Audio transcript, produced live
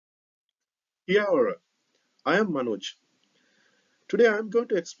Here, I am Manoj. Today I am going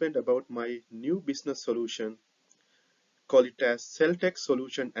to explain about my new business solution, call it as Celltech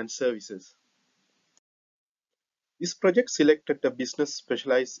Solution and Services. This project selected a business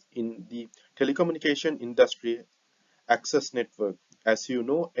specialized in the telecommunication industry access network, as you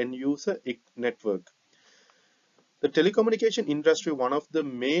know, end user network. The telecommunication industry, one of the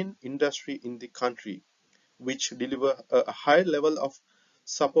main industry in the country, which deliver a high level of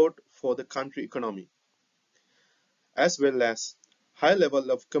support for the country economy, as well as high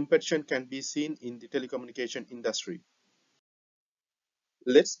level of competition can be seen in the telecommunication industry.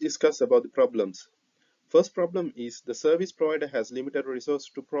 Let's discuss about the problems. First problem is the service provider has limited resource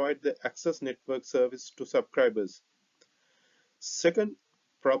to provide the access network service to subscribers. Second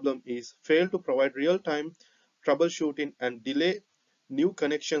problem is fail to provide real-time troubleshooting and delay new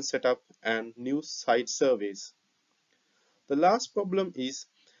connection setup and new site surveys. The last problem is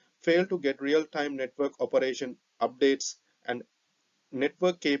fail to get real-time network operation updates and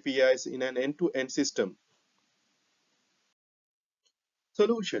network KPIs in an end-to-end system.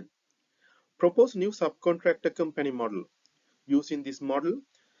 Solution: propose new subcontractor company model. Using this model,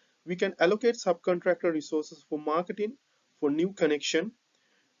 we can allocate subcontractor resources for marketing, for new connection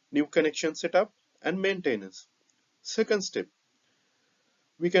setup, and maintenance. Second step,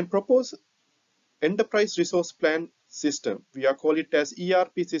 we can propose enterprise resource plan system. We are call it as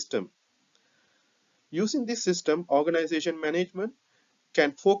ERP system. Using this system, organization management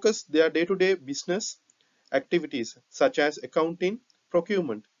can focus their day-to-day business activities such as accounting,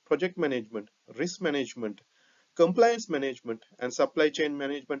 procurement, project management, risk management, compliance management, and supply chain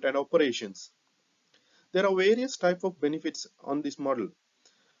management and operations. There are various types of benefits on this model.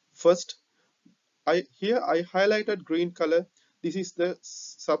 First, here I highlighted green color. This is the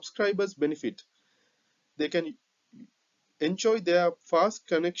subscribers benefit. They can enjoy their fast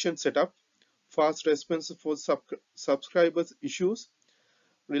connection setup, fast response for subscribers issues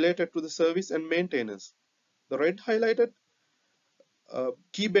related to the service and maintenance. The red highlighted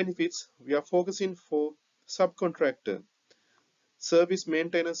key benefits we are focusing for subcontractor. Service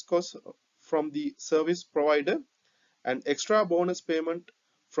maintenance costs from the service provider and extra bonus payment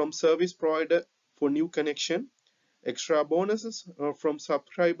from service provider for new connection, extra bonuses from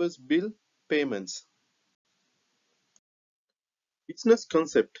subscribers bill payments. Business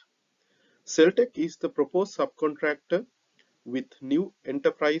concept: Celltech is the proposed subcontractor with new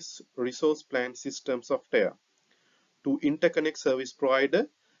enterprise resource plan system software to interconnect service provider,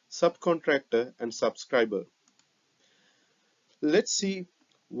 subcontractor, and subscriber. Let's see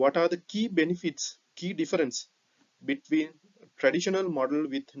what are the key benefits, key difference between traditional model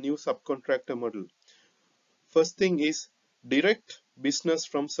with new subcontractor model. First thing is direct business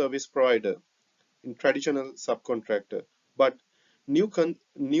from service provider in traditional subcontractor, but new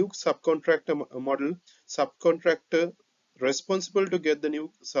subcontractor model, subcontractor responsible to get the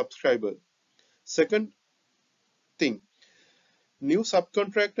new subscriber. Second thing, new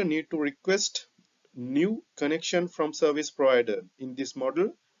subcontractor need to request new connection from service provider. In this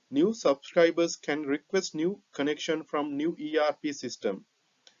model, new subscribers can request new connection from new ERP system.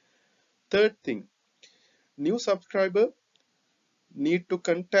 Third thing, new subscriber need to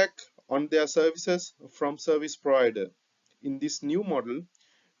contact on their services from service provider. In this new model,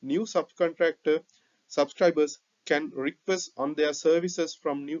 new subcontractor subscribers can request on their services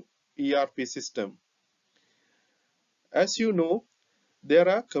from new ERP system. As you know, there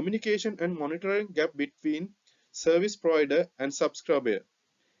are communication and monitoring gap between service provider and subscriber.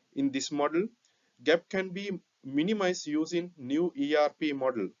 In this model, gap can be minimized using new ERP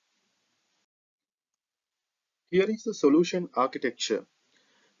model. Here is the solution architecture.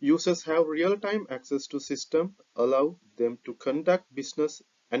 Users have real-time access to system, allow them to conduct business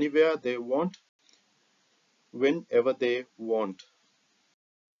anywhere they want, whenever they want.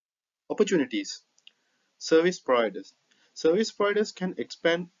 Opportunities. Service providers. Service providers can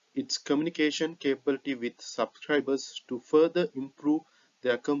expand its communication capability with subscribers to further improve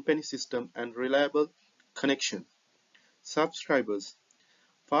their company system and reliable connection. Subscribers.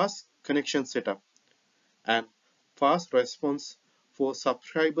 Fast connection setup and fast response for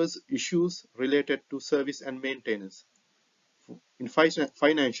subscribers' issues related to service and maintenance. In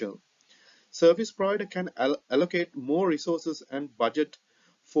financial, service provider can allocate more resources and budget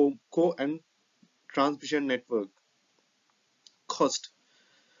for core and transmission network. Cost.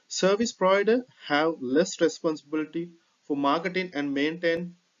 Service provider have less responsibility for marketing and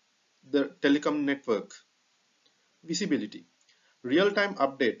maintain the telecom network. Visibility. Real-time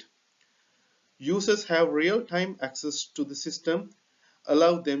update. Users have real-time access to the system,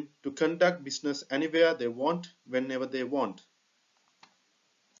 allow them to conduct business anywhere they want, whenever they want.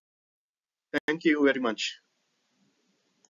 Thank you very much.